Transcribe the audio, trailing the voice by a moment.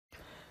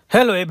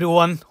Hello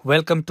everyone,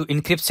 welcome to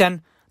Encryption,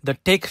 the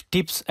tech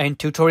tips and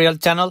tutorial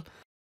channel.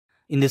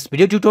 In this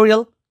video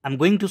tutorial, I'm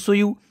going to show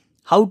you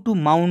how to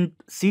mount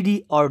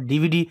CD or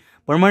DVD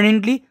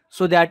permanently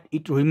so that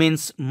it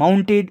remains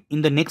mounted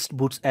in the next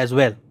boots as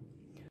well.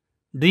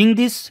 Doing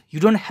this, you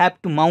don't have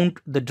to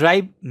mount the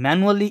drive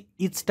manually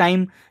each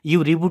time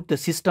you reboot the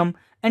system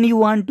and you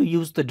want to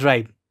use the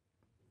drive.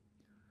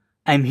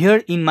 I'm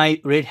here in my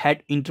Red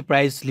Hat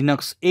Enterprise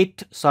Linux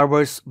 8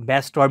 server's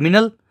bash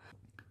terminal.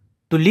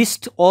 To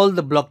list all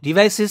the block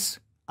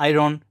devices, I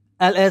run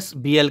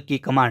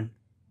lsblk command.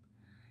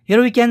 Here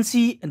we can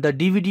see the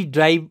DVD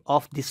drive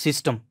of the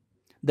system,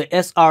 the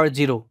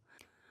SR0,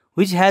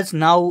 which has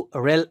now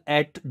RHEL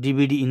at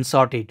DVD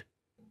inserted.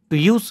 To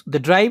use the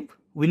drive,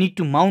 we need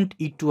to mount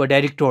it to a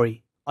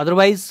directory,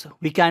 otherwise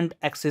we can't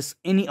access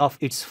any of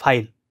its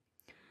file.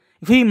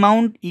 If we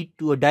mount it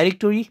to a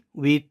directory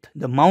with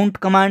the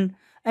mount command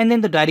and then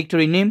the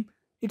directory name,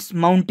 it's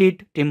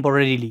mounted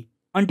temporarily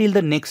until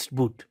the next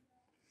boot.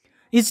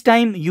 Each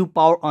time you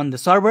power on the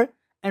server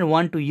and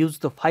want to use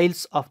the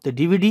files of the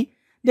DVD,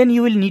 then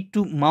you will need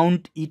to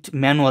mount it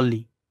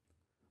manually.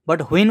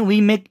 But when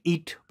we make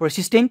it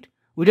persistent,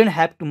 we don't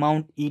have to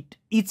mount it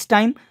each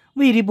time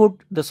we reboot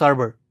the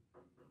server.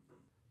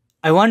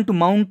 I want to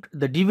mount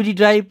the DVD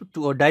drive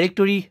to a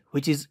directory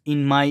which is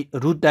in my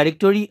root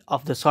directory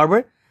of the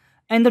server,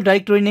 and the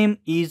directory name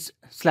is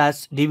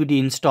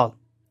 /dvdinstall.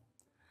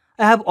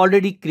 I have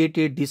already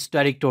created this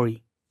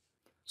directory.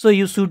 So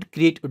you should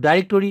create a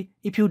directory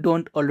if you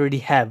don't already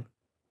have.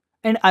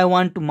 And I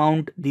want to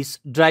mount this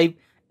drive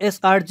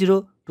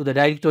SR0 to the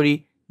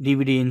directory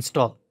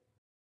dvdinstall.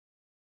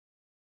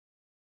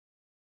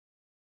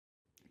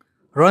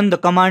 Run the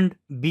command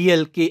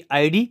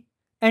blkid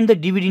and the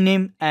DVD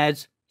name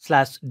as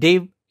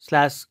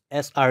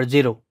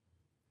 /dev/SR0.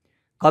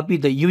 Copy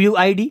the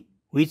UUID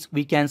which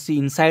we can see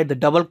inside the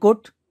double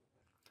quote.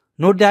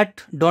 Note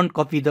that don't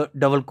copy the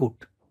double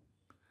quote.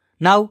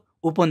 Now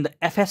open the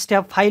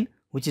fstab file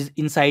which is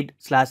inside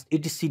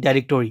 /etc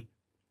directory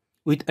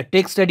with a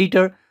text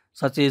editor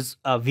such as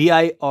a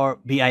vi or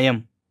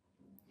vim.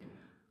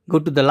 Go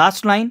to the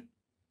last line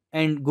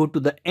and go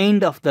to the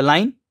end of the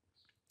line.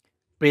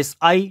 Press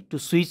I to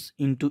switch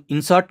into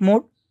insert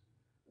mode.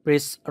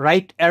 Press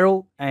right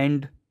arrow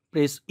and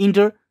press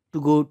enter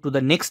to go to the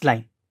next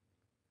line.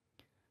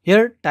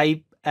 Here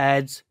type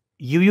as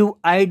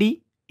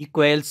UUID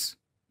equals,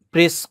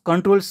 press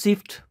Ctrl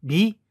Shift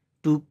V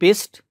to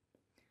paste,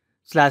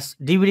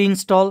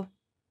 /dvdinstall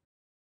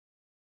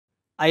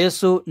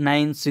ISO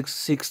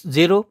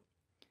 9660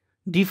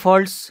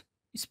 defaults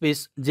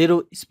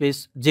 -0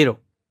 -0.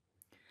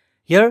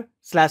 Here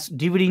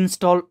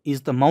 /dvdinstall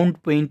is the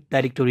mount point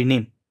directory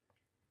name.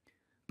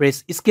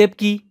 Press escape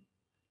key,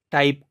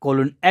 type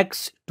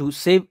 :X to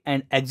save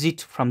and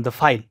exit from the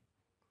file.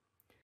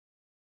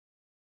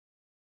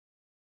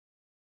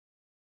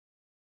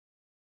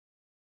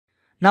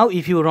 Now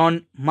if you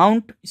run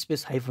mount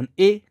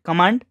 -a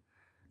command,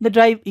 the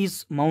drive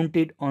is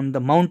mounted on the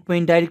mount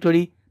point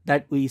directory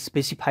that we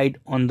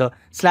specified on the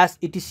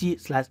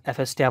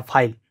 /etc/fstab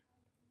file.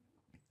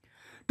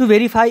 To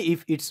verify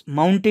if it's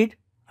mounted,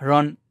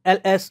 run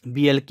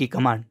lsblk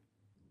command.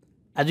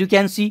 As you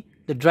can see,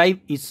 the drive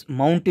is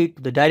mounted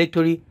to the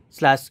directory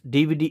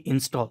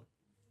 /dvdinstall.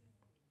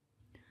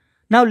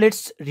 Now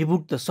let's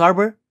reboot the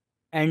server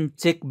and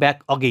check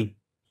back again.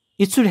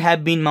 It should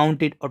have been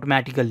mounted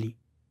automatically.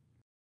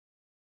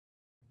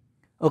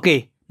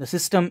 Okay, the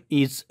system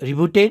is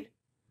rebooted.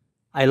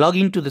 I log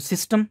into the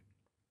system.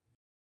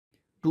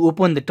 To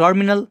open the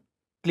terminal,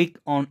 click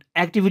on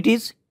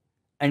Activities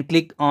and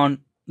click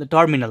on the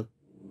terminal.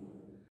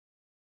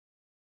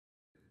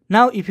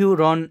 Now if you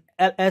run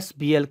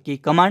lsblk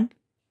command,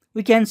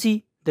 we can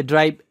see the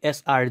drive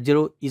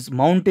SR0 is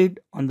mounted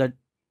on the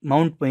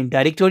mount point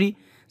directory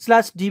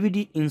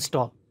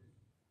 /dvdinstall.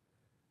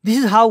 This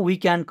is how we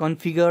can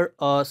configure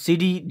a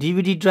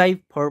CD/DVD drive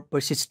for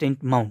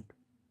persistent mount.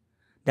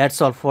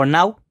 That's all for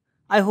now.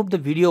 I hope the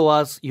video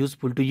was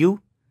useful to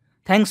you.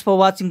 Thanks for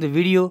watching the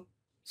video.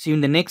 See you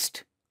in the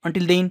next.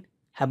 Until then,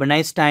 have a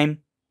nice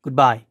time.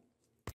 Goodbye.